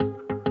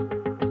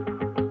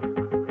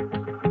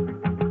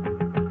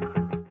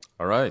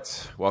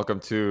right. Welcome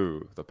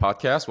to the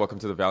podcast. Welcome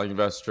to the Value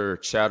Investor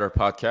Chatter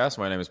podcast.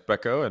 My name is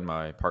Becco and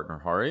my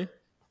partner, Hari.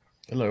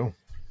 Hello.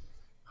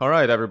 All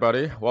right,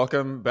 everybody.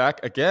 Welcome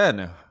back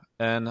again.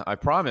 And I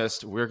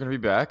promised we're going to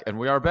be back, and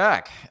we are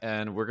back.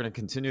 And we're going to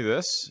continue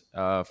this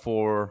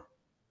for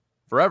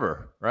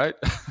forever, right?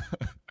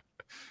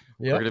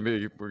 Yeah. We're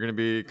going to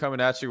be coming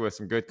at you with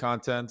some good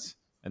content.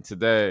 And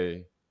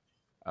today,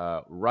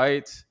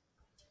 right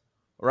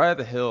at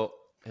the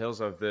hills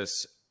of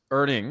this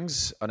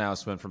earnings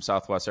announcement from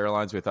Southwest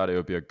Airlines, we thought it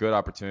would be a good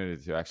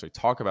opportunity to actually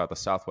talk about the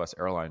Southwest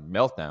Airline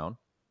meltdown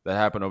that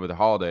happened over the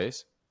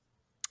holidays.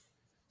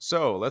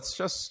 So let's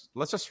just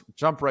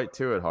jump right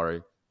to it,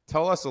 Hari.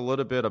 Tell us a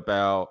little bit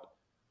about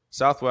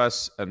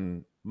Southwest,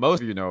 and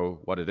most of you know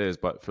what it is,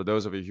 but for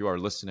those of you who are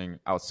listening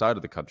outside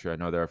of the country, I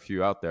know there are a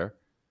few out there.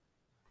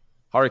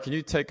 Hari, can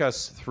you take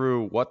us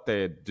through what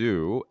they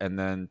do, and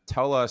then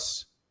tell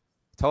us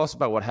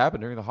about what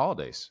happened during the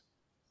holidays?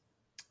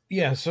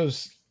 Yeah. So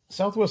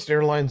Southwest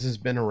Airlines has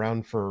been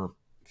around for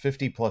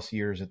 50 plus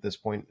years at this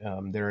point.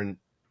 They're in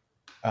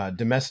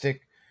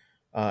domestic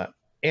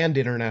and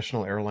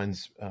international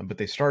airlines, but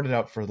they started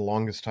out for the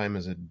longest time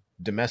as a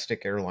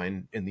domestic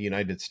airline in the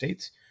United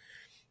States.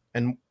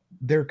 And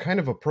their kind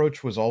of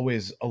approach was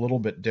always a little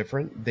bit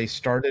different. They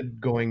started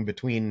going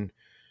between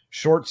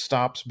short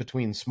stops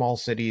between small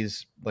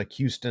cities like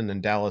Houston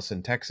and Dallas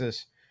and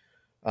Texas.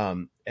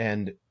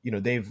 And,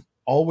 they've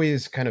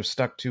always kind of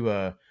stuck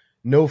to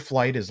no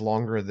flight is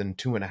longer than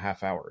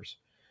 2.5 hours.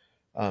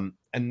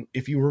 And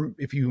if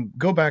you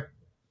go back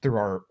through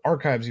our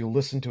archives, you'll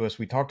listen to us.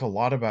 We talked a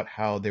lot about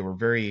how they were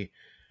very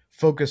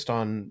focused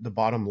on the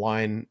bottom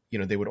line.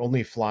 They would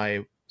only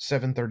fly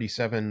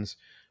 737s.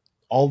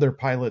 All their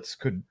pilots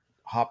could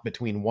hop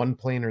between one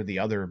plane or the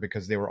other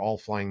because they were all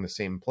flying the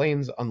same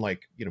planes,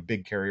 unlike,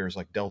 big carriers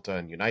like Delta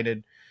and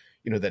United,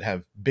 that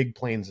have big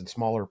planes and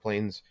smaller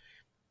planes.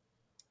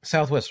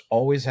 Southwest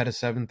always had a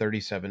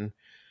 737.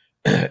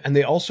 And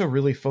they also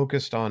really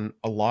focused on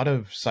a lot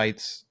of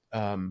sites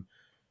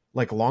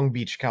like Long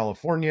Beach,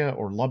 California,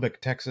 or Lubbock,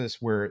 Texas,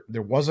 where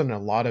there wasn't a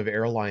lot of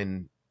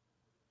airline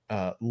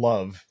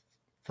love,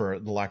 for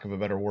the lack of a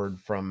better word,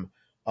 from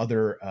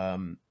other,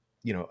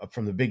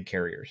 from the big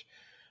carriers.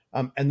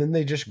 And then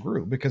they just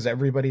grew because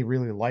everybody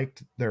really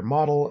liked their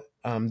model.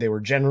 They were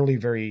generally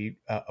very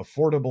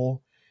affordable.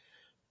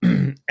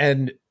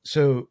 And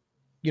so,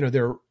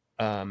 their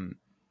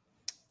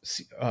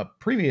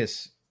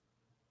previous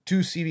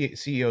two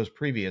CEOs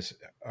previous,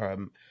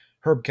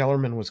 Herb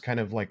Kellerman was kind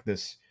of like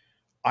this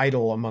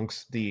idol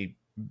amongst the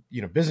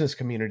business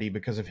community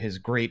because of his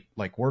great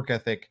work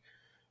ethic.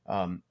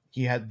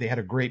 They had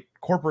a great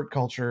corporate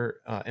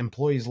culture.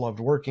 Employees loved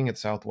working at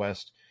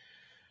Southwest.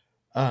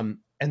 And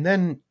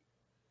then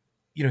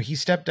he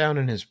stepped down,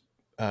 and his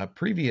the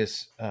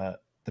previous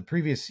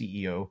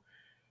CEO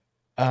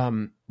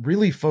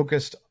really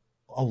focused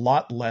a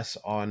lot less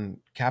on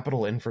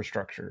capital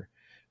infrastructure.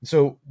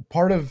 So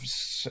part of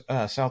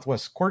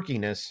Southwest's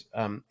quirkiness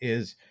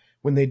is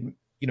when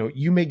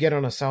you may get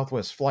on a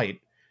Southwest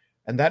flight,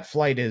 and that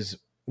flight is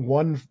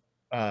one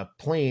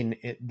plane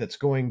that's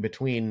going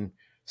between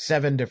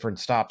 7 different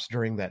stops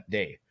during that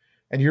day.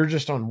 And you're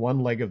just on one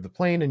leg of the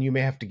plane, and you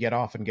may have to get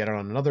off and get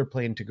on another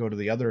plane to go to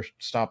the other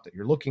stop that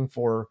you're looking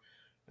for,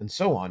 and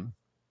so on.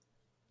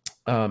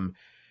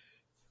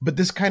 But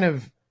this kind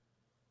of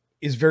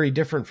is very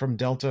different from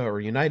Delta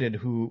or United,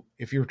 who,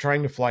 if you're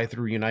trying to fly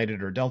through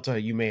United or Delta,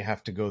 you may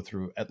have to go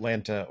through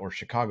Atlanta or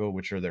Chicago,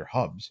 which are their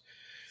hubs.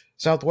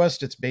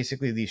 Southwest, it's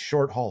basically these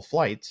short haul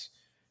flights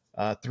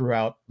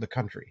throughout the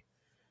country.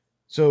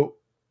 So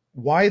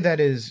why that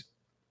is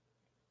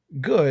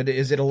good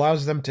is it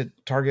allows them to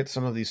target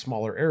some of these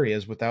smaller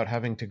areas without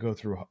having to go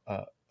through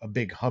a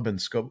big hub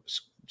and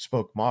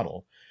spoke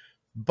model.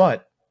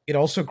 But it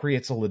also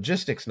creates a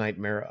logistics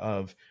nightmare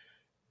of,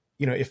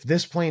 if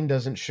this plane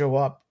doesn't show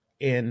up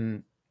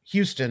in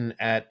Houston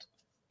at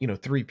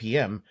 3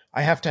 p.m.,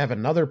 I have to have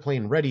another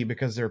plane ready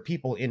because there are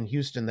people in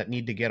Houston that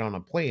need to get on a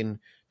plane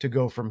to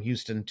go from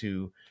Houston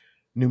to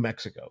New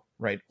Mexico,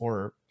 right?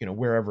 Or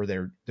wherever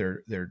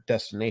their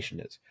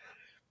destination is.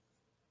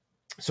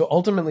 So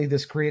ultimately,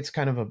 this creates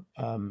kind of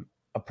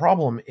a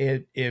problem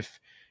if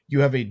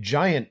you have a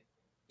giant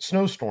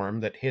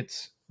snowstorm that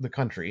hits the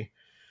country,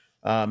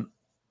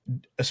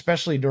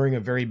 especially during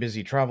a very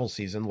busy travel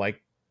season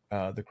like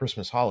the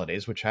Christmas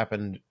holidays, which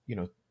happened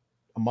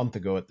a month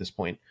ago at this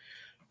point.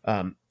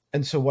 And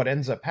so what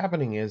ends up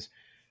happening is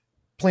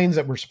planes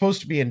that were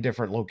supposed to be in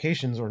different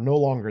locations are no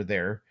longer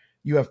there.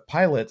 You have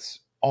pilots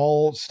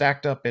all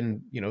stacked up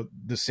in,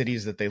 the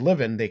cities that they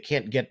live in. They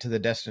can't get to the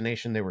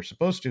destination they were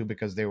supposed to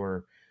because they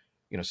were,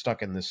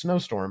 stuck in this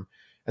snowstorm.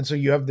 And so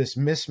you have this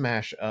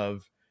mismatch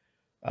of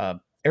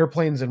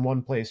airplanes in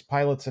one place,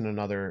 pilots in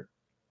another.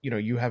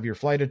 You have your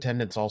flight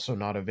attendants also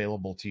not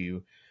available to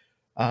you.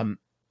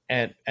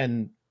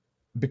 And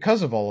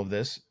because of all of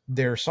this,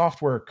 their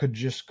software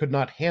could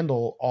not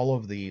handle all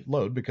of the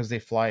load because they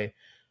fly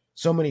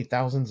so many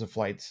thousands of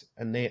flights,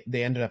 and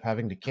they ended up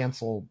having to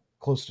cancel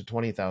close to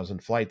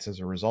 20,000 flights as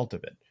a result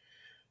of it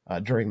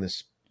during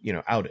this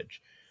outage.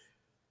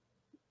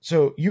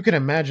 So you can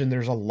imagine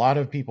there's a lot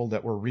of people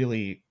that were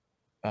really,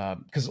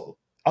 because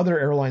other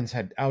airlines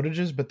had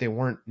outages, but they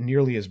weren't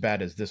nearly as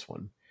bad as this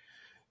one.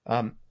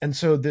 And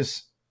so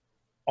this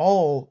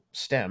all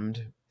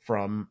stemmed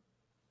from,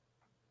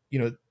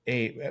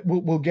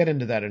 we'll get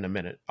into that in a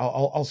minute.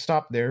 I'll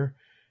stop there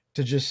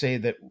to just say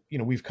that,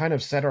 we've kind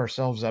of set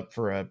ourselves up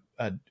for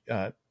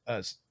a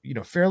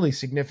fairly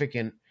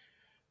significant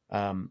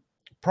um,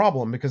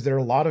 problem, because there are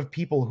a lot of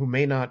people who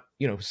may not,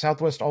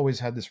 Southwest always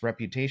had this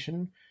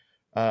reputation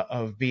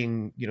of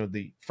being,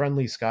 the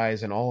friendly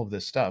skies and all of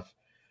this stuff.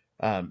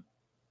 Um,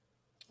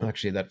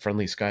 Actually, that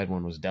friendly skies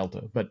one was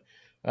Delta, but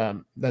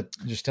that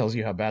just tells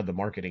you how bad the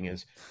marketing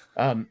is.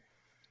 Um,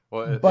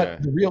 Well,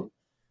 but yeah,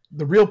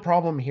 the real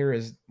problem here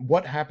is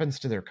what happens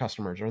to their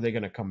customers. Are they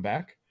going to come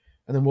back?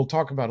 And then we'll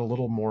talk about a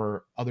little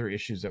more other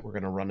issues that we're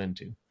going to run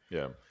into.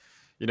 yeah.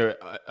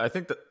 I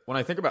think that when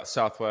I think about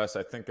Southwest,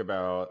 I think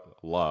about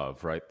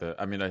love, right?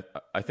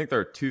 I think there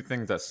are two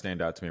things that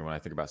stand out to me when I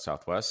think about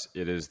Southwest.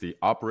 It is the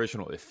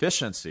operational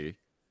efficiency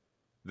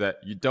that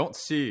you don't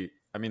see.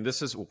 I mean,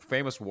 this is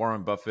famous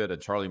Warren Buffett and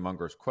Charlie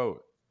Munger's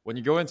quote. When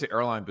you go into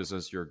airline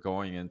business, you're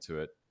going into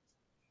it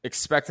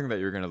expecting that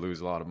you're going to lose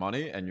a lot of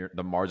money and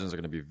the margins are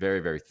going to be very,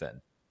 very thin,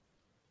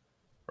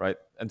 right?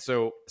 And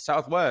so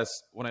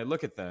Southwest, when I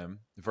look at them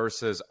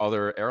versus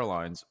other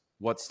airlines,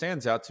 what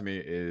stands out to me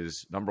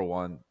is number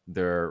one,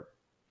 the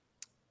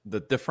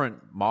different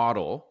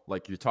model,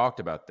 like you talked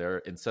about there.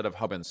 Instead of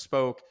hub and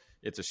spoke,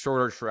 it's a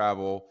shorter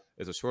travel,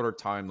 it's a shorter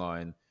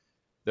timeline.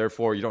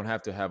 Therefore, you don't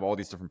have to have all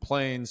these different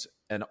planes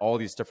and all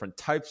these different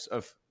types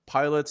of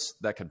pilots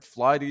that can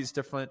fly these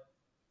different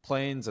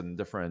planes and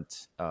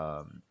different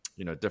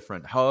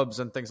hubs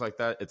and things like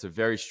that. It's a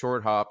very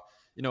short hop.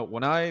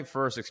 When I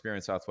first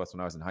experienced Southwest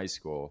when I was in high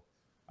school,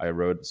 I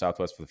rode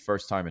Southwest for the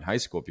first time in high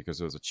school because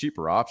it was a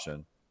cheaper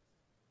option.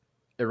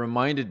 It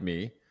reminded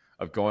me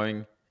of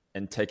going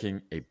and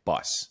taking a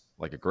bus,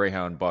 like a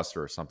Greyhound bus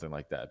or something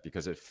like that,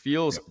 because it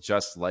feels Yep.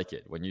 just like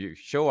it. When you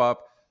show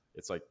up,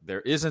 it's like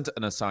there isn't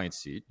an assigned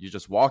seat. You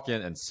just walk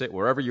in and sit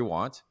wherever you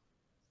want.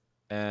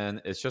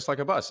 And it's just like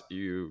a bus.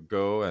 You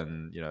go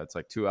and, it's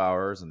like 2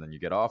 hours and then you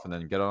get off and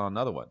then get on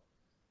another one.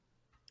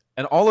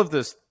 And all of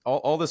this,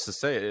 all this to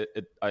say,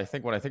 I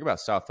think when I think about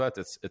Southwest,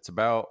 it's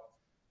about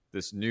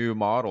this new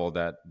model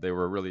that they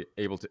were really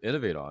able to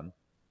innovate on.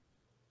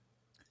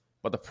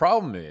 But the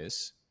problem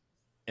is,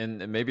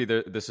 and maybe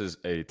this is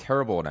a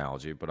terrible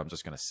analogy, but I'm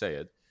just going to say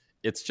it.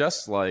 It's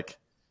just like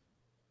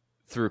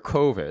through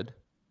COVID,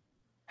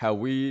 how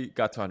we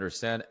got to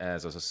understand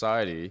as a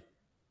society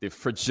the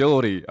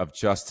fragility of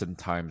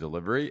just-in-time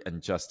delivery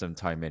and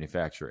just-in-time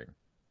manufacturing.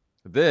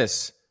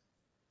 This,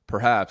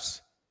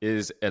 perhaps,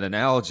 is an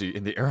analogy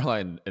in the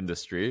airline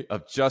industry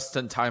of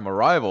just-in-time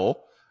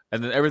arrival,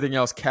 and then everything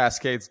else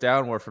cascades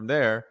downward from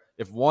there.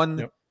 If one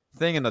Yep.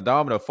 thing in the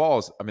domino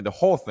falls, I mean, the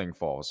whole thing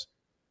falls.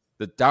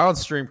 The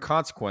downstream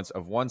consequence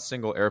of one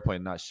single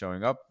airplane not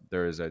showing up,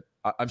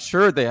 I'm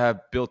sure they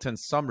have built in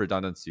some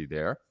redundancy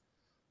there,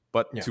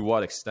 but Yeah. to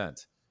what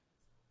extent?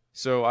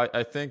 So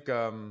I think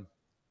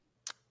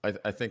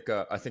I think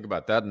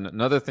about that. And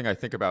another thing I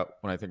think about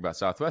when I think about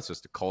Southwest is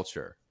the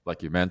culture,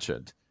 like you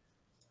mentioned.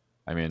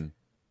 I mean,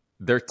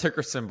 their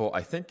ticker symbol,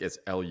 I think, is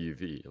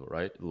LUV,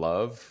 right?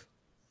 Love.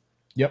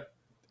 Yep.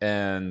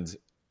 And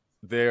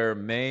their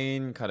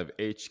main kind of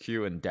HQ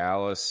in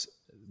Dallas,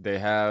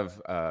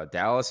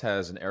 Dallas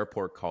has an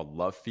airport called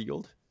Love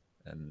Field,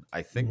 and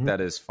I think Hmm.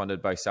 that is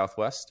funded by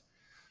Southwest.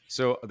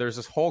 So there's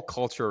this whole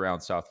culture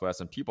around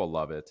Southwest, and people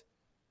love it.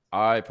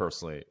 I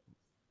personally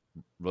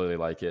really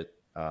like it.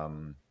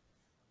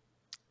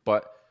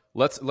 But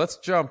let's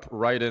jump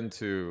right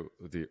into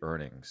the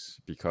earnings,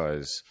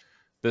 because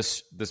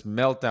this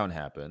meltdown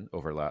happened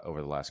over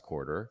the last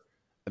quarter,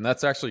 and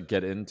let's actually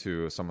get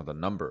into some of the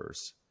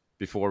numbers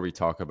before we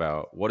talk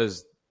about what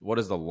is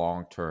the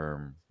long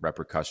term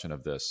repercussion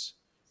of this.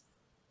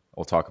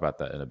 We'll talk about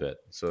that in a bit.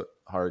 So,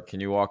 Hart,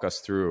 can you walk us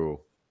through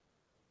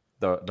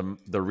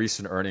the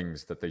recent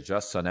earnings that they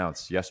just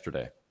announced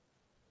yesterday?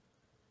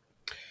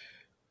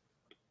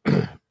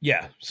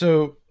 Yeah.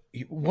 So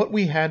what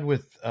we had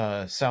with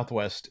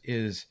Southwest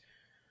is,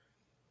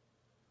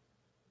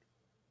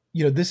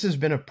 this has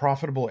been a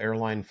profitable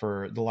airline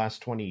for the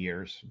last 20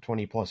 years,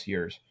 20 plus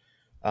years.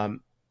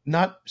 Um,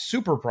 Not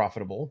super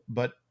profitable,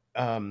 but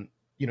um,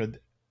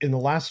 in the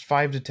last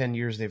 5 to 10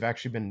 years, they've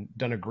actually been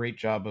done a great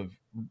job of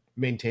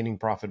maintaining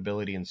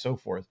profitability and so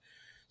forth.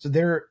 So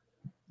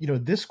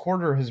this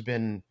quarter has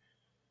been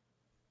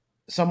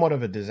somewhat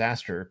of a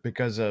disaster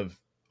because of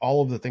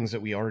all of the things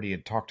that we already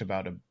had talked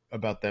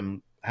about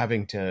them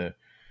having to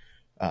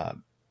uh,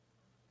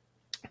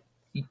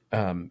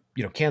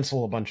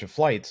 cancel a bunch of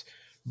flights.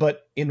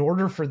 But in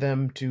order for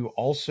them to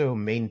also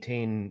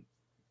maintain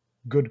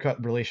good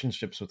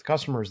relationships with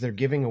customers, they're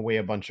giving away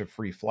a bunch of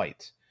free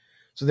flights.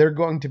 So they're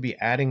going to be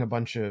adding a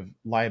bunch of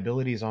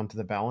liabilities onto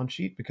the balance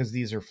sheet because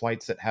these are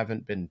flights that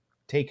haven't been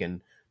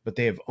taken, but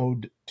they have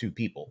owed to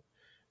people,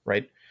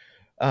 right?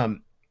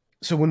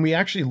 So when we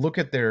actually look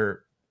at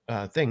their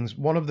things,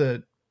 one of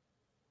the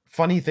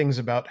funny things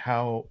about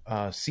how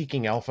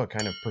Seeking Alpha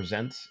kind of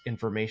presents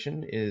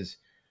information is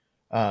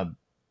uh,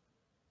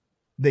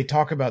 they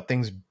talk about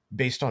things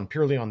based on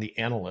purely on the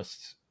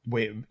analysts'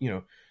 way,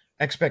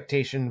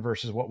 expectation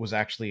versus what was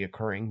actually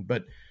occurring.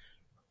 But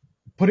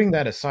putting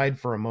that aside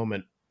for a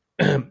moment,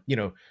 you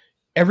know,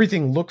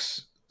 everything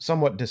looks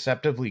somewhat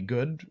deceptively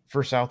good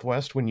for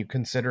Southwest when you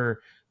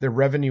consider their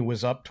revenue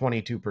was up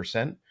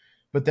 22%.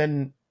 But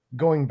then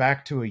going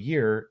back to a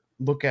year,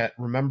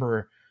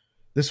 remember,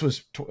 this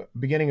was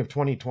beginning of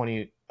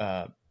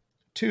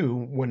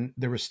 2022 when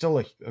there was still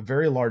a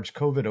very large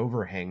COVID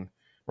overhang,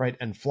 right?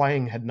 And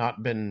flying had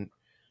not been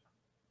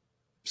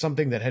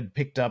something that had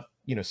picked up,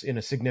 in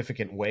a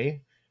significant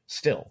way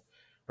still,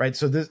 right?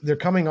 So they're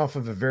coming off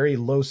of a very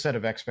low set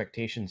of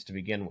expectations to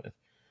begin with.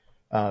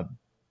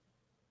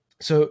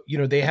 So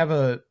they have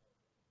a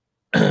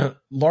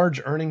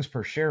large earnings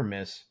per share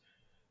miss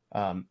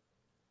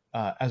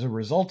as a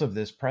result of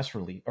this press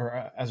release,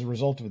 or as a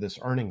result of this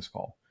earnings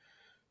call.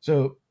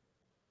 So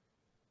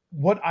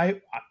what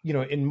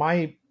in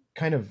my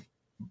kind of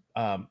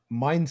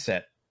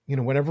mindset,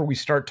 whenever we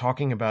start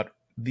talking about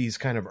these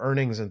kind of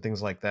earnings and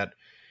things like that,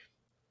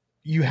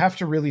 you have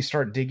to really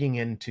start digging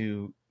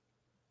into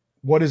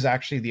what is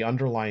actually the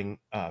underlying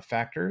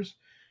factors.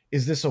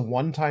 Is this a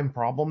one-time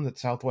problem that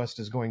Southwest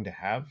is going to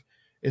have?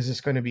 Is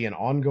this going to be an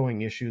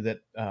ongoing issue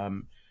that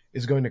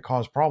is going to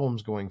cause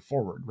problems going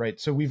forward, right?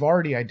 So we've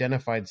already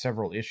identified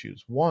several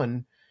issues.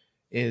 One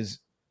is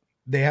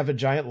they have a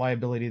giant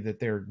liability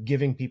that they're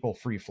giving people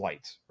free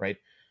flights, right?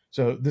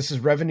 So this is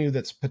revenue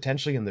that's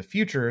potentially in the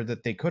future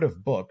that they could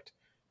have booked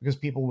because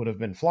people would have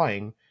been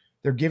flying.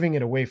 They're giving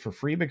it away for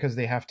free because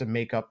they have to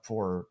make up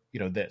for,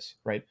 this,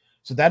 right?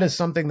 So that is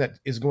something that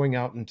is going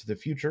out into the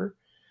future.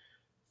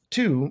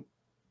 Two,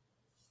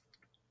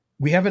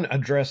 we haven't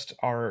addressed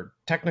our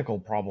technical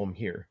problem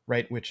here,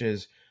 right? Which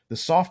is the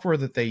software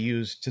that they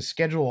use to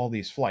schedule all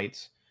these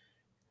flights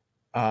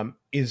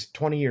is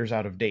 20 years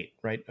out of date,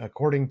 right?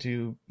 According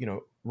to,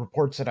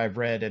 reports that I've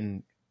read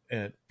and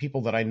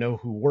people that I know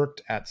who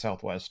worked at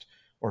Southwest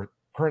or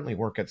currently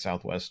work at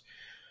Southwest,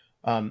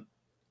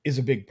 is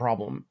a big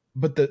problem.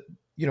 But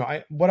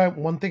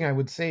one thing I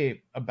would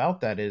say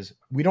about that is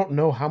we don't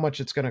know how much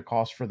it's going to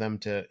cost for them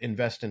to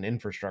invest in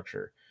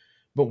infrastructure.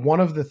 But one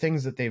of the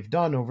things that they've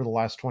done over the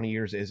last 20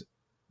 years is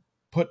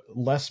put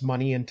less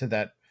money into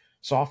that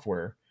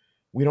software.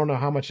 We don't know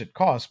how much it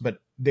costs, but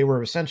they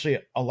were essentially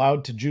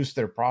allowed to juice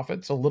their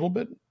profits a little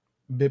bit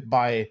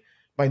by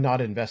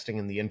not investing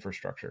in the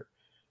infrastructure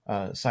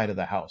side of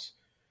the house.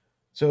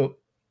 So,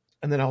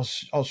 and then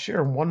I'll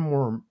share one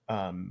more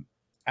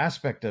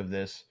aspect of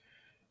this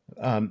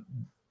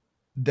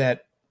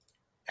that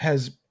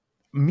has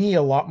me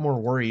a lot more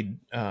worried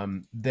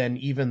than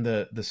even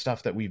the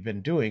stuff that we've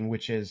been doing,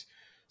 which is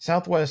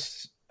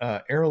Southwest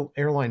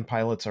airline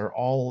pilots are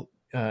all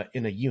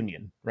in a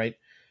union, right?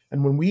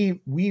 And when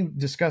we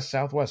discussed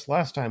Southwest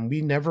last time,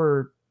 we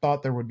never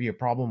thought there would be a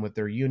problem with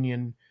their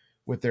union,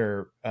 with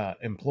their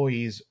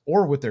employees,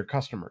 or with their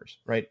customers,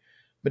 right?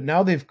 But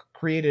now they've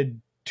created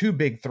two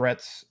big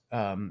threats,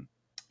 to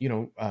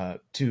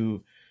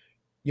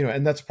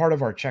and that's part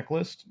of our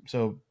checklist.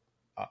 So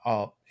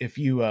if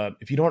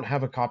you don't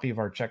have a copy of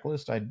our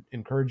checklist, I'd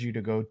encourage you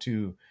to go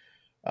to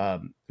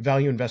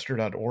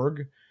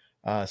valueinvestor.org,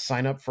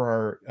 sign up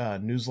for our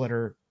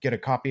newsletter, get a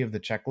copy of the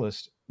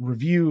checklist,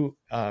 review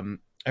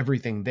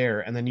everything there,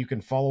 and then you can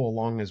follow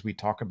along as we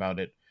talk about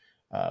it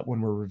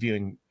when we're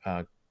reviewing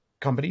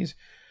companies.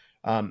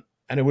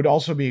 And it would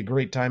also be a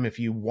great time if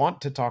you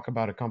want to talk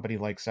about a company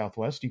like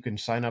Southwest, you can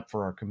sign up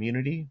for our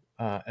community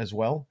as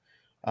well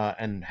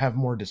and have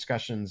more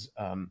discussions,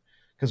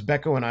 because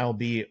Becco and I will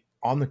be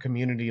on the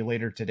community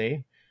later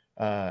today,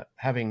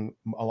 having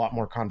a lot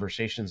more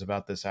conversations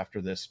about this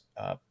after this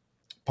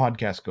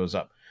podcast goes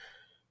up.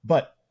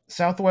 But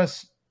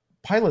Southwest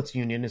Pilots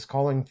Union is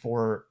calling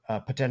for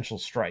a potential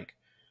strike.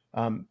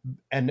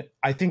 And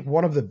I think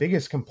one of the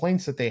biggest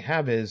complaints that they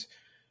have is,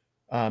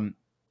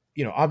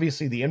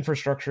 obviously the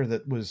infrastructure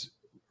that was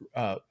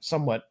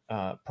somewhat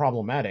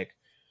problematic.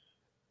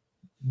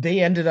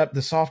 They ended up,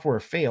 the software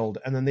failed,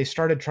 and then they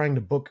started trying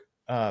to book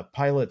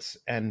pilots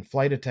and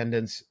flight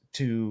attendants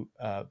to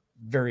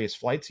various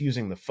flights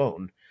using the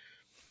phone.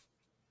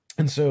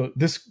 And so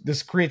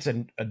this creates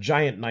a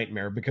giant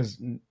nightmare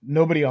because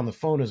nobody on the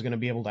phone is going to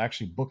be able to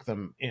actually book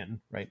them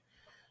in, right?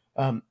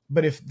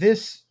 But if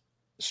this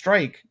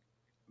strike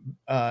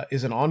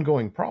is an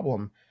ongoing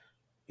problem,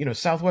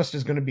 Southwest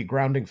is going to be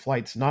grounding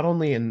flights not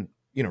only in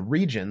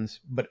regions,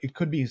 but it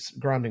could be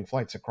grounding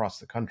flights across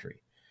the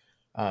country.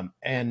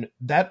 And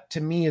that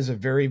to me is a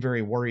very,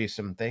 very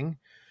worrisome thing.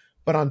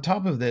 But on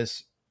top of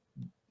this,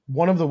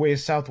 one of the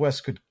ways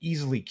Southwest could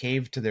easily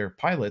cave to their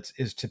pilots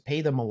is to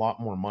pay them a lot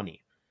more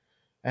money.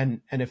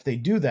 And if they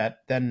do that,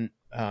 then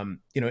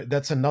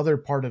that's another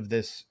part of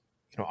this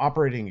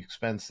operating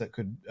expense that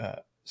could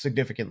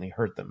significantly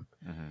hurt them.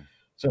 Mm-hmm.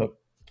 So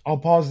I'll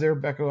pause there,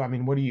 Becco. I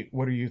mean,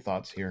 what are your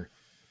thoughts here?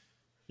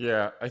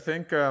 Yeah, I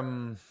think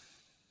you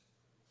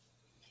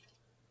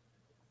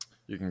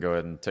can go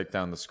ahead and take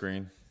down the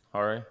screen,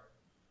 Hari.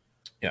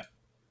 Yeah.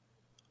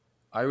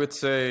 I would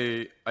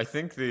say I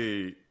think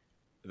the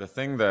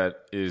thing that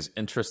is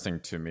interesting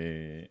to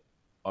me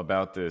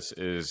about this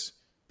is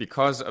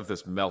because of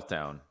this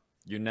meltdown,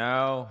 you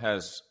now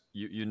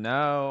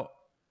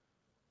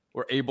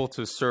were able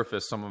to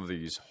surface some of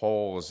these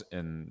holes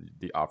in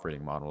the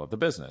operating model of the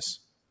business,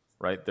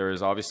 right? There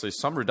is obviously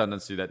some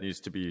redundancy that needs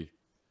to be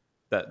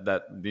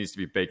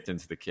baked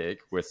into the cake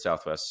with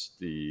Southwest,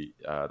 the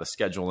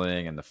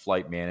scheduling and the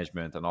flight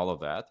management and all of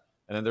that.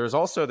 And then there's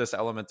also this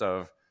element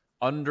of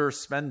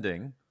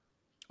underspending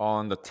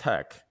on the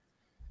tech.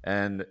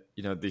 And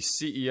the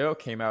CEO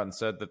came out and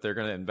said that they're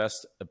going to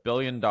invest $1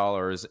 billion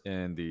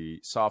in the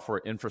software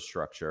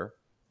infrastructure.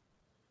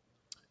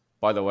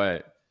 By the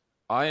way,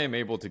 I am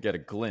able to get a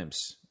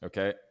glimpse.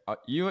 Okay,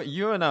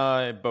 you and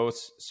I both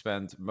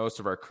spent most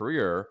of our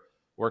career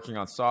working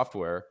on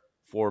software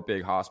for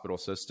big hospital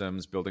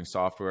systems, building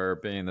software,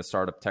 being in the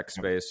startup tech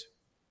space.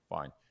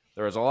 Fine,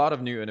 there is a lot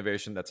of new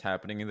innovation that's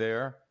happening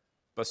there,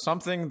 but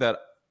something that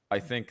I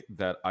think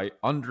that I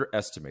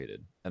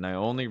underestimated, and I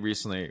only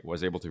recently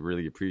was able to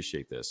really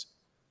appreciate this,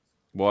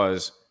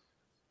 was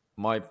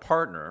my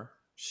partner.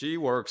 She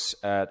works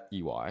at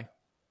EY,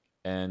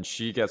 and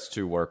she gets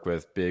to work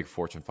with big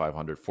Fortune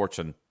 500,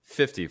 Fortune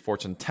 50,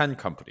 Fortune 10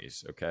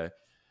 companies, okay?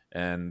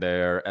 And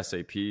they're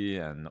SAP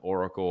and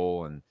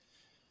Oracle and,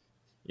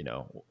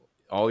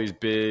 all these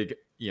big,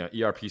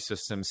 ERP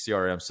systems,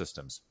 CRM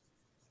systems.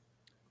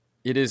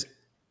 It is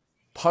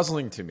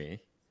puzzling to me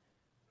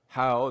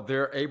how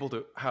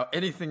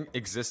anything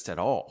exists at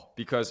all,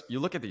 because you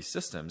look at these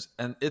systems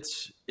and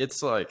it's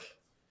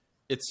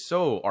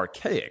so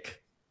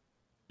archaic.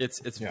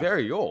 It's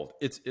very old.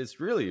 It's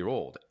really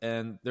old.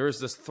 And there is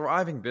this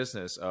thriving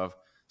business of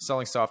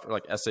selling software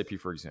like SAP,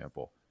 for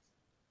example.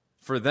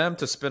 For them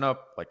to spin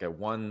up like a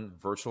one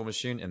virtual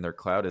machine in their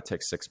cloud, it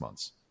takes 6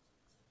 months.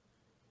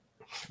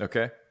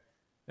 Okay.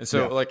 And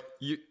so like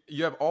you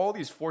have all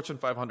these Fortune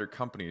 500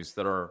 companies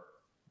that are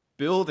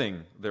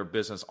building their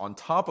business on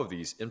top of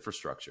these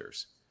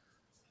infrastructures.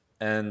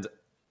 And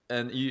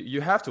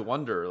you have to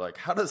wonder, like,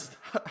 how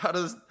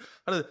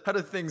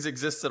do things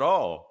exist at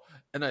all?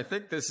 And I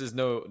think this is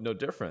no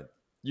different.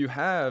 You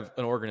have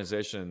an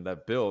organization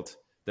that built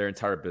their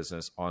entire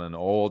business on an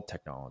old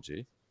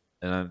technology,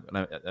 and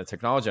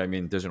technology, I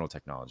mean digital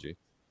technology.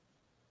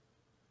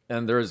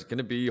 And there's going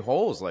to be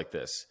holes like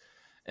this.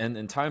 And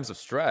in times of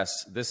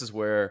stress, this is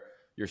where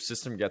your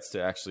system gets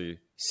to actually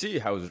see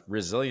how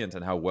resilient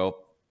and how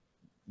well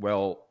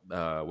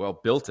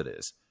built it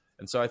is.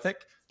 And so I think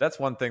that's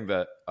one thing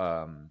that's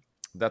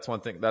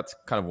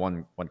kind of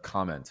one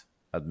comment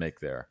I'd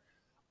make there.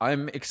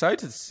 I'm excited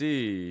to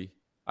see,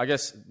 I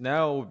guess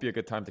now would be a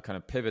good time to kind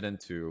of pivot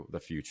into the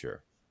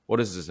future. What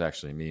does this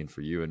actually mean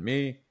for you and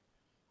me?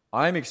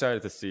 I'm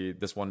excited to see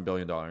this $1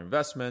 billion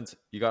investment.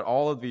 You got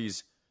all of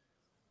these,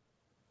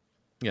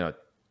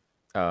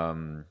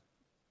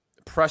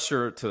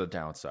 pressure to the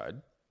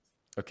downside.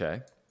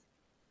 Okay.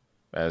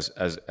 As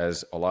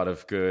a lot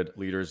of good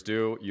leaders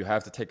do, you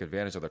have to take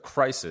advantage of the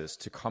crisis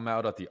to come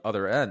out at the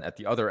other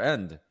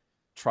end,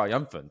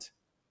 triumphant.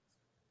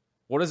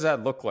 What does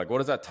that look like? What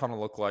does that tunnel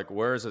look like?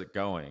 Where is it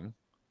going?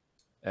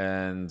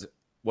 And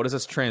what is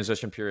this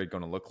transition period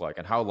going to look like?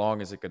 And how long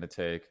is it going to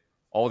take?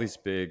 All these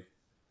big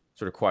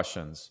sort of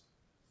questions.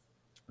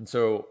 And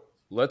so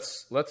why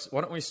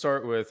don't we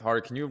start with,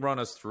 Hari, can you run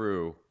us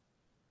through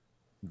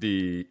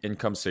the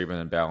income statement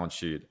and balance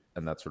sheet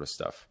and that sort of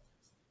stuff?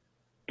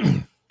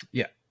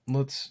 Yeah,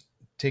 let's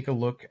take a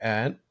look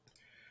at.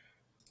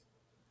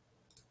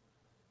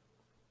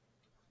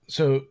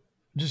 So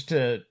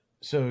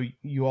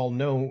you all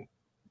know,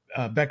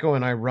 Becco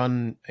and I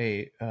run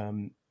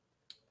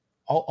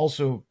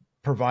also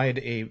provide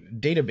a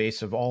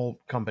database of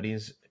all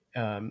companies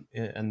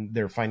and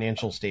their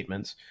financial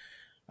statements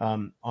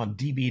on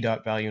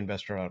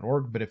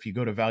db.valueinvestor.org. But if you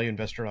go to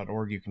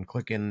valueinvestor.org, you can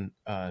click in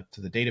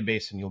to the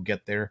database and you'll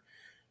get there.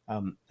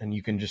 And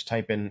you can just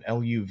type in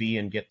LUV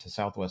and get to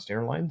Southwest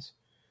Airlines.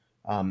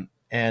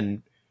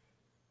 And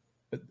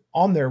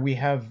on there we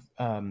have,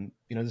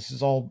 this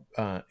is all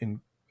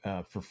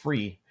for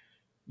free.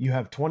 You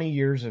have 20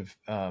 years of,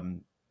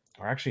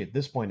 or actually at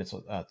this point it's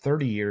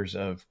 30 years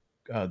of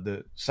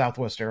the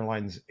Southwest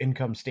Airlines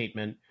income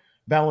statement,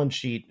 balance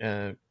sheet,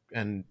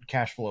 and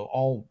cash flow,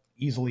 all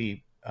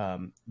easily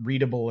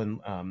readable and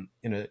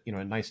in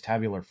a nice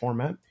tabular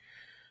format.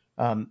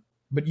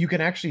 But you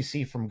can actually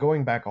see from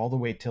going back all the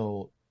way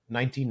till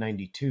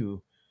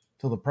 1992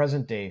 till the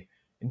present day.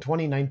 In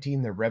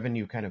 2019, their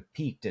revenue kind of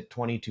peaked at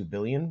 22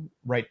 billion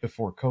right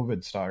before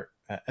COVID started.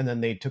 And then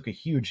they took a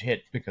huge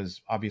hit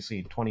because obviously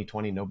in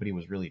 2020, nobody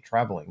was really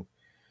traveling.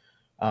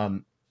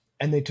 And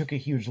they took a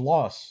huge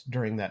loss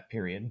during that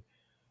period.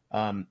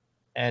 And,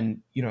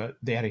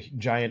 they had a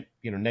giant,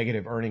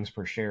 negative earnings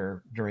per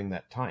share during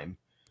that time.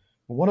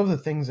 But one of the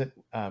things that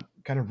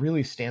kind of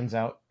really stands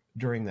out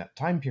during that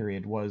time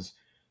period was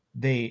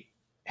they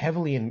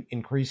heavily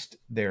increased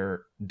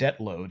their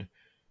debt load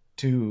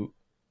to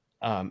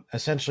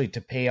essentially to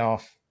pay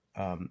off.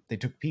 They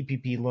took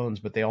PPP loans,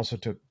 but they also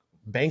took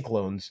bank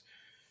loans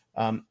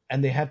And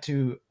they had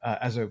to,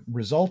 as a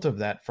result of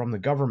that, from the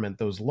government,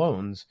 those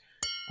loans,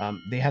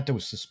 they had to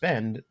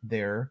suspend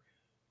their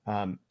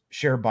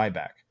share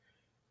buyback.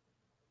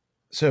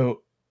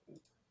 So,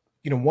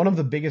 one of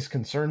the biggest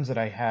concerns that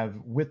I have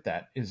with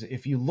that is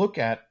if you look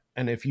at,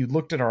 and if you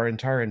looked at our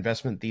entire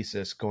investment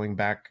thesis going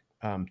back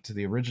to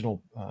the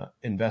original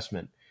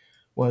investment,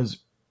 was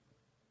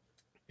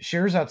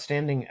shares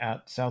outstanding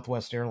at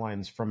Southwest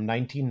Airlines from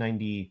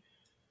 1990,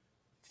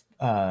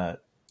 well,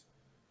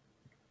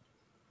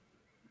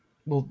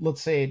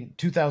 let's say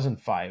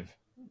 2005,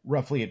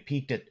 roughly it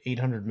peaked at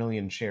 800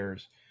 million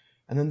shares.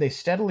 And then they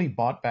steadily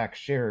bought back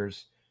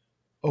shares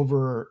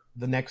over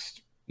the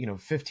next,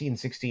 15,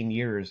 16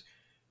 years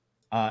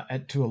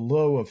to a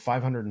low of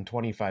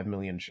 525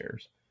 million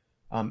shares.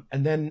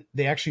 And then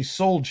they actually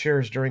sold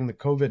shares during the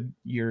COVID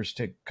years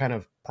to kind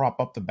of prop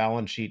up the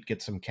balance sheet,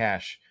 get some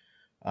cash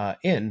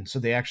in. So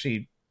they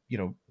actually,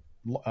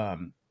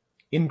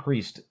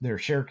 increased their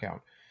share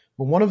count.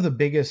 But one of the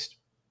biggest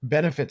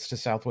benefits to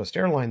Southwest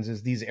Airlines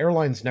is these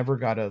airlines never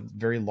got a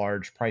very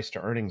large price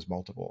to earnings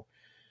multiple.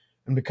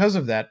 And because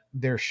of that,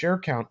 their share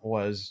count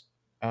was,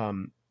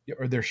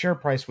 or their share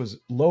price was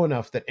low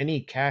enough that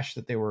any cash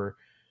that they were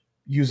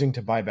using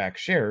to buy back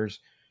shares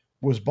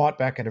was bought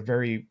back at a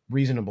very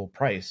reasonable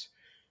price.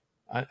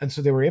 And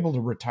so they were able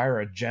to retire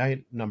a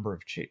giant number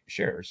of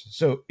shares.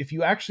 So if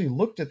you actually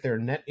looked at their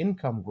net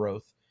income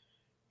growth,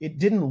 it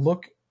didn't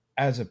look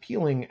as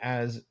appealing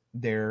as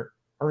their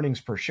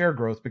earnings per share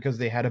growth because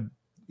they had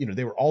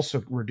they were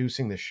also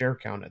reducing the share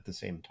count at the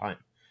same time.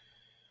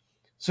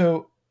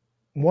 So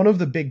one of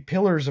the big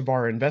pillars of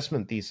our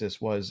investment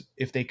thesis was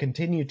if they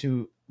continue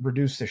to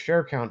reduce the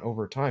share count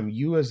over time,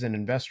 you as an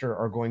investor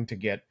are going to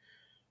get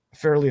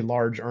fairly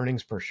large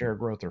earnings per share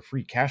growth or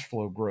free cash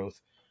flow growth.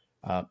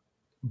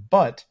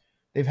 But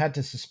they've had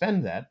to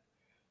suspend that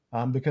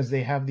because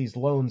they have these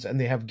loans and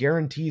they have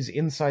guarantees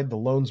inside the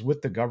loans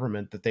with the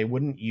government that they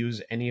wouldn't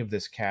use any of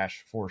this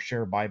cash for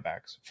share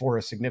buybacks for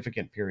a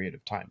significant period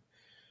of time.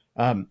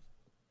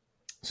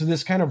 So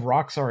this kind of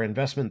rocks our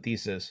investment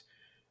thesis.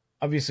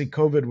 Obviously,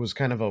 COVID was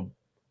kind of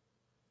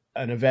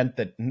an event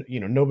that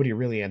nobody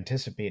really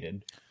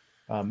anticipated,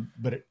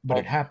 but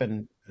it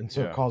happened, and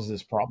so it caused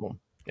this problem.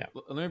 Yeah.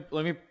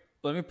 Let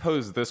me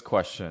pose this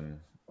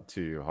question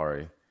to you,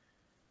 Hari.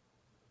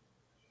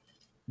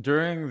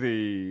 During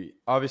the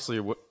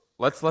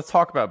let's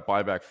talk about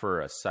buyback for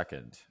a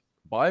second.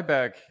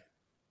 Buyback,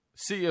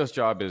 CEO's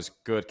job is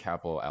good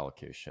capital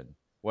allocation.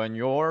 When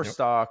your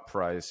stock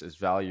price is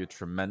valued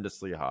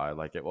tremendously high,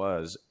 like it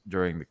was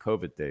during the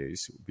COVID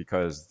days,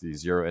 because the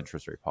zero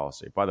interest rate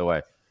policy. By the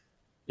way,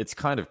 it's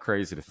kind of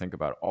crazy to think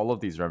about all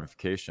of these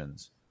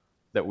ramifications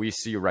that we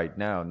see right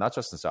now, not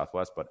just in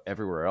Southwest, but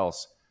everywhere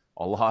else.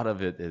 A lot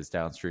of it is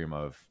downstream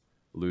of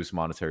loose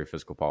monetary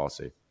fiscal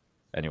policy.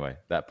 Anyway,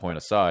 that point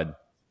aside,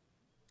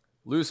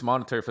 loose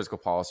monetary fiscal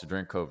policy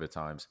during COVID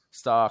times,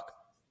 stock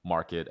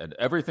market and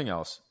everything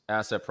else,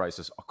 asset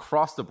prices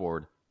across the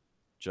board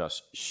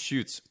just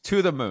shoots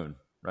to the moon,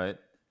 right?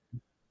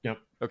 Yep.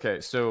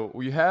 Okay, so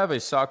we have a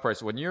stock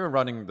price. When you're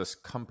running this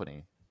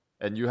company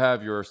and you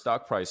have your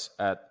stock price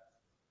at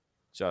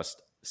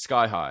just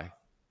sky high,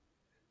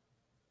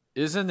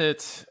 isn't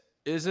it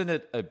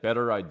a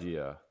better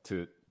idea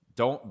to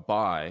don't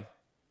buy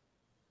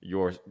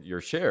your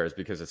shares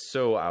because it's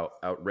so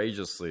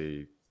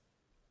outrageously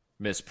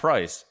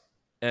mispriced,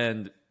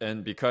 and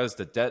because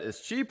the debt is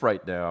cheap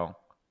right now,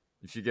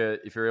 if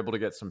you're able to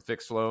get some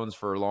fixed loans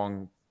for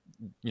long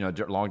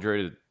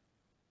duration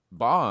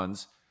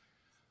bonds,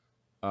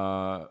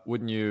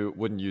 wouldn't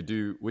you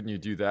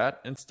do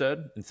that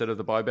instead of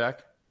the buyback?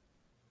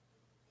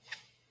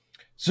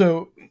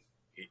 So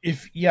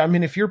if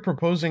you're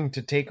proposing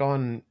to take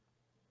on,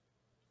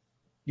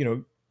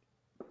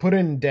 put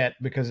in debt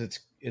because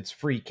it's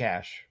free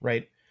cash,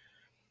 right?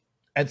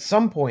 At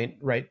some point,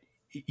 right,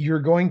 you're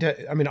going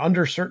to,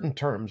 under certain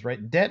terms,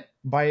 right? Debt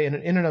in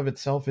and of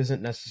itself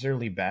isn't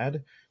necessarily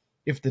bad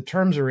if the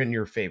terms are in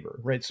your favor,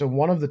 right? So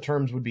one of the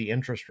terms would be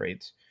interest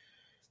rates.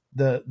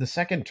 The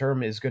second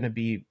term is going to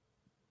be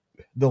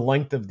the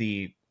length of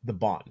the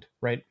bond,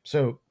 right?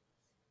 So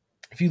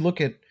if you look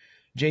at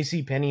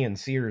J.C. Penney and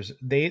Sears,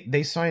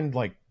 they signed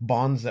like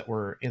bonds that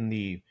were in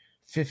the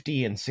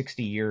 50 and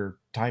 60 year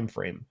time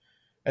frame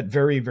at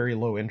very, very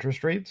low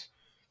interest rates.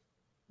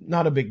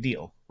 Not a big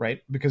deal,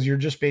 right? Because you're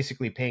just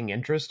basically paying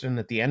interest, and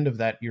at the end of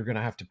that, you're going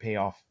to have to pay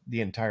off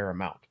the entire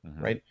amount,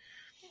 right?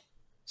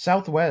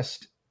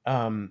 Southwest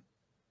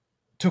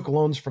took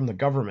loans from the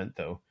government,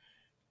 though,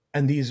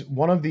 and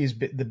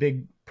the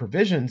big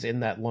provisions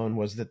in that loan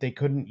was that they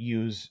couldn't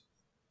use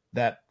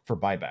that for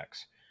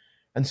buybacks,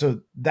 and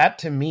so that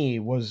to me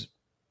was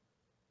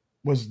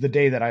the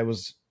day that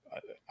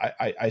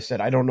I said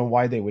I don't know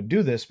why they would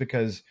do this,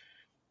 because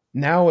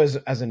now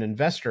as an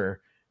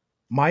investor,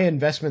 my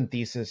investment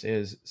thesis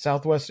is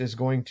Southwest is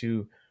going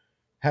to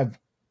have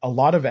a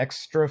lot of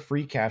excess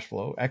free cash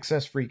flow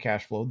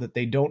that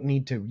they don't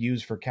need to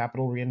use for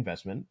capital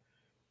reinvestment.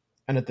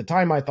 And at the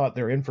time, I thought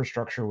their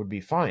infrastructure would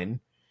be fine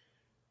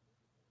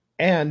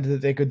and that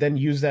they could then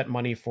use that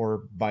money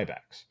for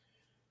buybacks.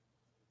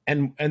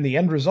 And the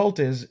end result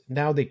is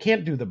now they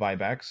can't do the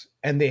buybacks,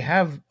 and they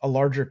have a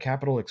larger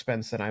capital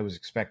expense than I was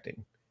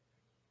expecting.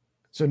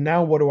 So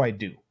now what do I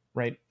do?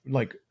 Right?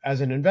 Like,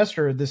 as an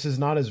investor, this is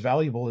not as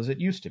valuable as it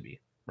used to be,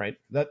 right?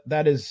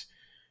 That is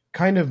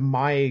kind of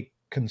my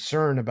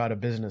concern about a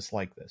business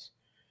like this.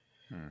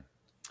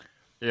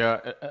 Yeah,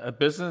 a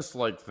business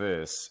like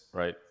this,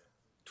 right?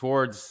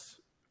 Towards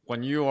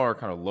when you are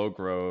kind of low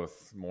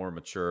growth, more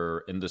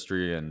mature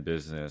industry and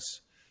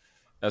business,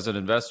 as an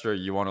investor,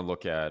 you want to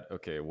look at,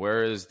 okay,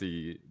 where is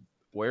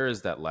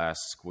that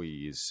last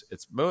squeeze?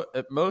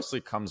 It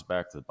mostly comes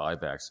back to the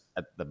buybacks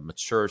at the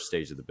mature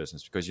stage of the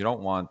business, because you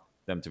don't want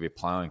them to be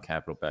plowing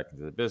capital back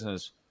into the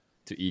business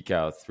to eke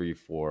out 3,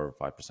 4,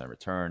 5%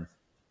 return,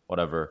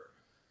 whatever.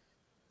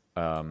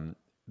 The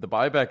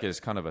buyback is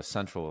kind of a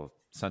central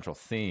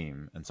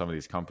theme in some of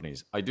these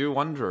companies. I do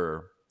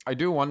wonder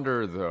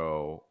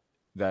though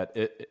that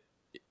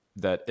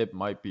it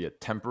might be a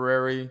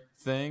temporary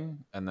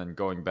thing, and then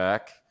going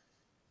back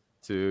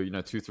to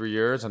 2-3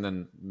 years, and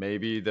then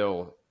maybe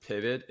they'll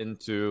pivot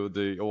into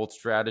the old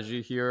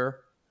strategy here.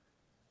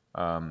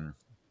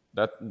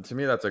 That, to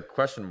me, that's a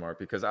question mark,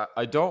 because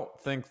I don't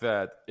think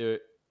that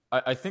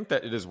I think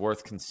that it is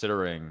worth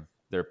considering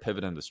their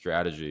pivot into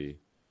strategy.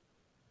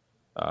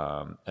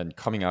 And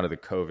coming out of the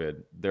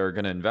COVID, they're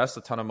going to invest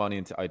a ton of money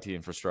into IT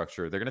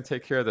infrastructure. They're going to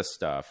take care of the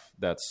stuff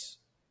that's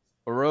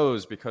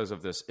arose because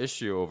of this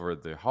issue over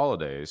the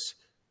holidays.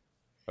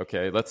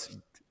 Okay, let's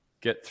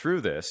get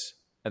through this.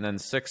 And then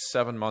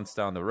 6-7 months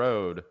down the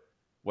road,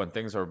 when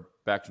things are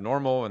back to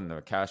normal and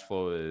the cash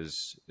flow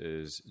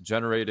is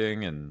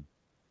generating and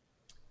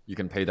you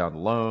can pay down the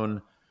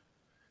loan,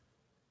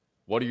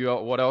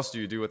 what else do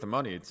you do with the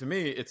money? To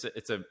me, it's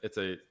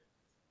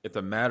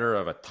a matter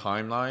of a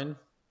timeline.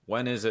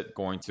 When is it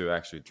going to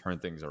actually turn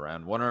things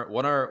around?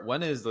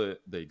 When is the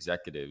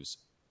executives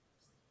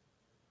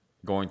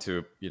going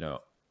to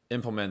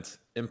implement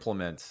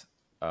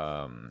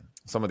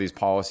some of these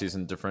policies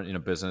and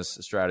different business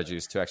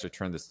strategies to actually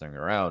turn this thing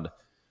around?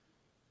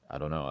 I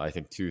don't know. I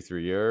think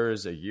 2-3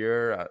 years, a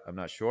year. I'm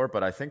not sure,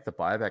 but I think the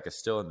buyback is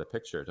still in the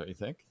picture. Don't you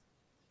think?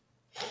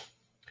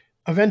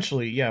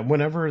 Eventually, yeah.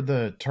 Whenever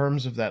the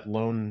terms of that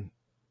loan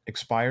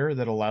expire,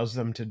 that allows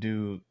them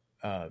to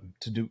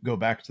go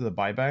back to the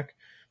buyback.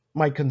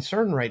 My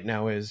concern right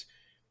now is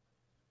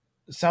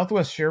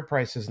Southwest share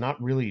price has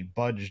not really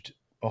budged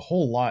a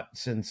whole lot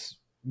since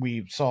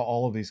we saw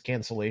all of these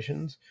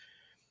cancellations.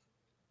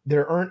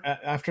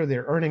 After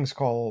their earnings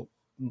call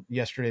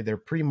yesterday, their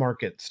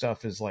pre-market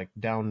stuff is like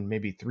down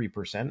maybe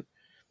 3%.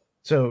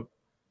 So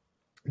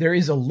there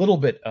is a little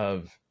bit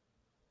of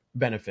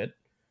benefit,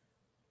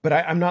 but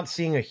I'm not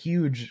seeing a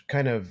huge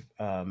kind of,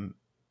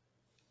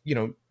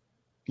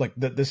 like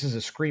that this is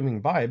a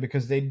screaming buy,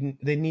 because they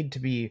need to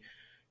be,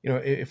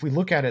 if we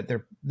look at it,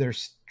 they're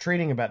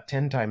trading about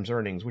 10 times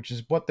earnings, which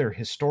is what their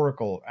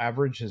historical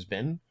average has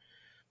been.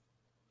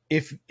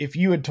 If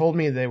you had told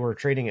me they were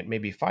trading at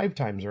maybe 5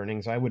 times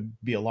earnings, I would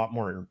be a lot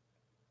more,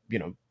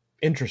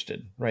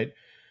 interested, right?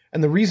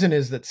 And the reason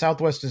is that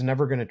Southwest is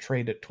never going to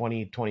trade at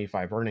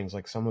 20-25 earnings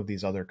like some of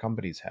these other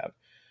companies have.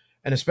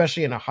 And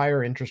especially in a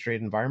higher interest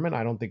rate environment,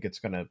 I don't think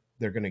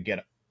they're going to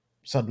get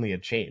suddenly a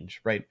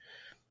change, right?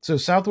 So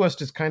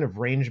Southwest is kind of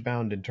range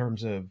bound in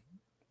terms of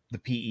the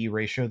PE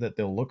ratio that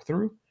they'll look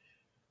through.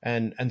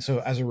 And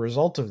so as a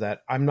result of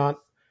that, I'm not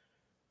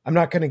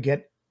going to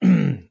get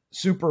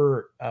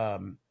super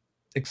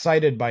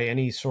excited by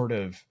any sort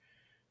of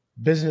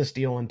business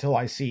deal until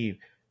I see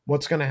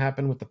what's going to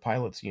happen with the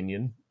pilots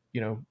union.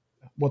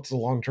 What's the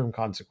long-term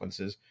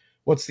consequences?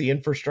 What's the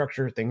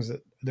infrastructure things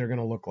that they're going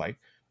to look like?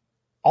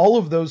 All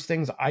of those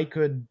things I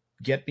could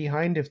get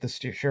behind. If the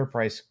share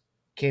price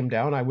came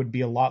down, I would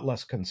be a lot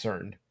less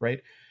concerned,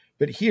 right?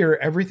 But here,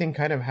 everything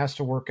kind of has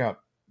to work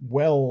out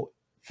well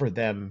for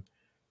them.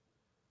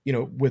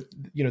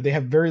 They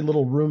have very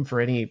little room for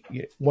any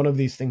one of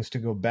these things to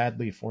go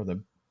badly for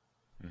them.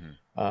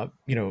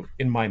 Mm-hmm.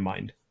 In my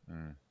mind.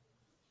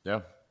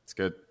 Yeah, it's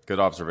good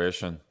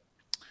observation.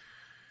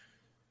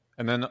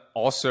 And then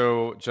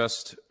also,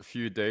 just a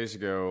few days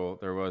ago,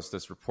 there was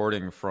this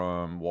reporting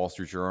from Wall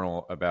Street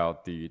Journal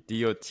about the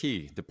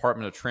DOT,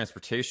 Department of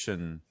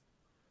Transportation,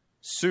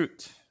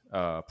 suit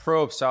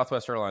probe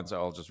Southwest Airlines.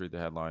 I'll just read the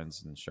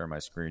headlines and share my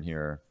screen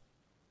here.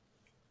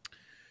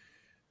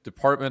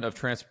 Department of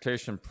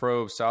Transportation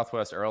probes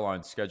Southwest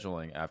Airlines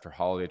scheduling after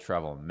holiday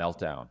travel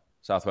meltdown.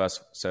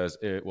 Southwest says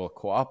it will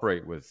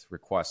cooperate with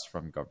requests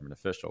from government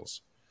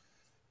officials.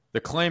 The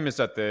claim is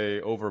that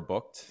they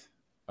overbooked.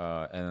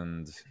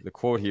 And the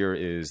quote here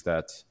is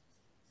that,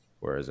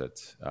 where is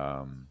it?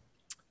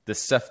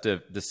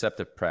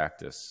 Deceptive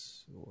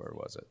practice. Where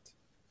was it?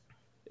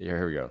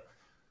 Here we go.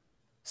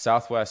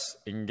 Southwest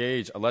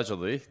engaged,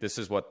 allegedly, this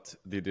is what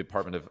the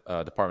Department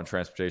of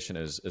Transportation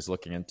is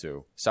looking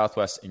into.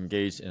 Southwest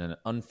engaged in an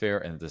unfair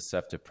and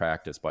deceptive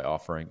practice by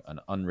offering an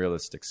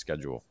unrealistic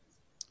schedule.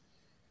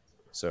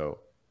 So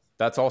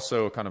that's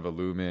also kind of a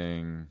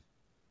looming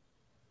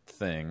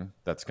thing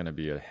that's going to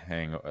be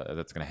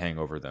that's going to hang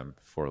over them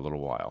for a little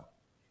while.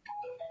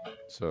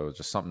 So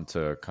just something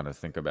to kind of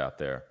think about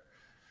there.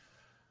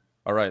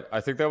 All right.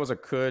 I think that was a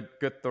good,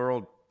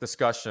 thorough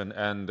discussion.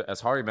 And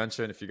as Hari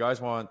mentioned, if you guys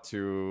want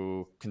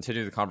to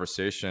continue the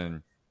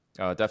conversation,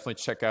 definitely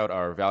check out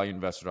our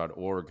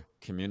valueinvestor.org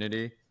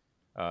community.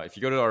 If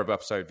you go to our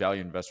website,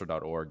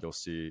 valueinvestor.org,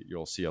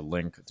 you'll see a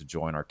link to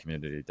join our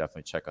community.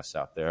 Definitely check us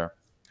out there.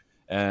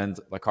 And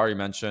like Hari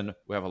mentioned,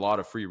 we have a lot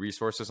of free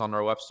resources on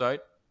our website.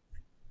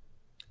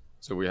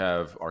 So we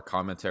have our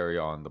commentary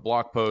on the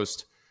blog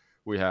post.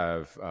 We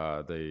have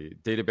the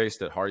database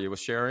that Hari was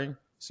sharing.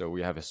 So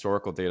we have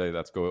historical data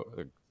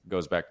that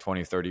goes back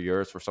 20, 30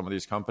 years for some of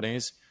these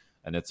companies.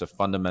 And it's a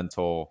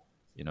fundamental,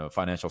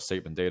 financial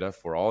statement data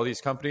for all of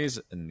these companies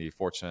in the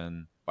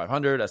Fortune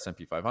 500,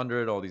 S&P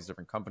 500, all these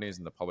different companies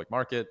in the public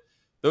market.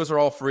 Those are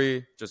all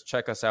free. Just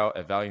check us out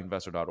at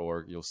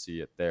valueinvestor.org. You'll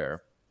see it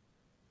there.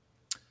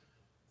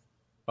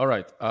 All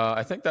right.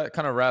 I think that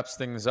kind of wraps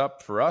things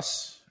up for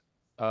us.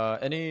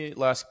 Any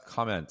last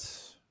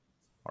comments,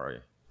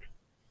 Ari?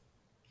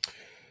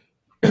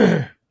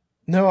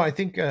 No, I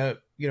think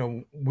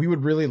we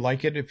would really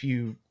like it if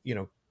you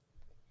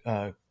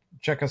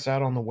check us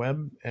out on the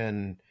web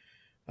and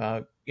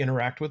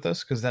interact with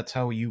us, because that's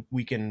how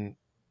we can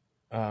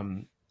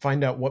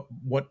find out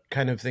what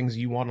kind of things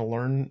you want to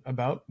learn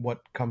about,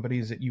 what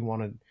companies that you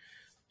want to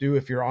do.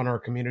 If you're on our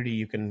community,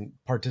 you can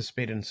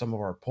participate in some of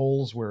our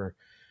polls where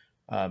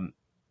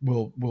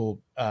we'll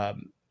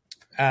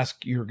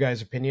ask your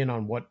guys' opinion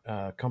on what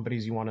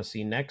companies you want to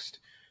see next,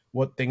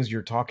 what things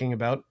you're talking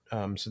about,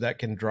 so that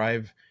can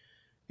drive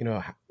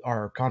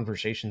our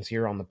conversations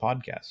here on the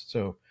podcast.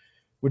 So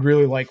we'd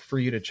really like for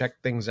you to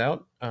check things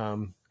out,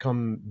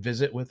 come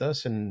visit with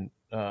us, and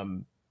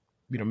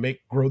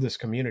grow this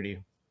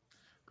community.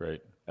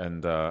 Great.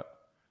 And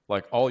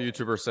like all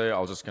YouTubers say,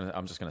 I'm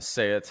just gonna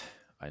say it.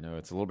 I know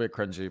it's a little bit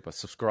cringy, but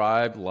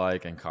subscribe,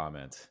 like, and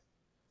comment.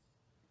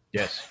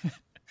 Yes.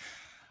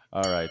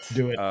 All right.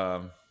 Do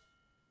it.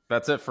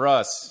 That's it for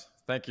us.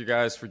 Thank you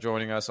guys for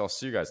joining us. I'll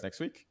see you guys next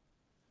week.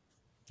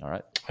 All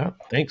right.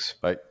 Thanks.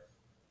 Bye.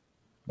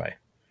 Bye.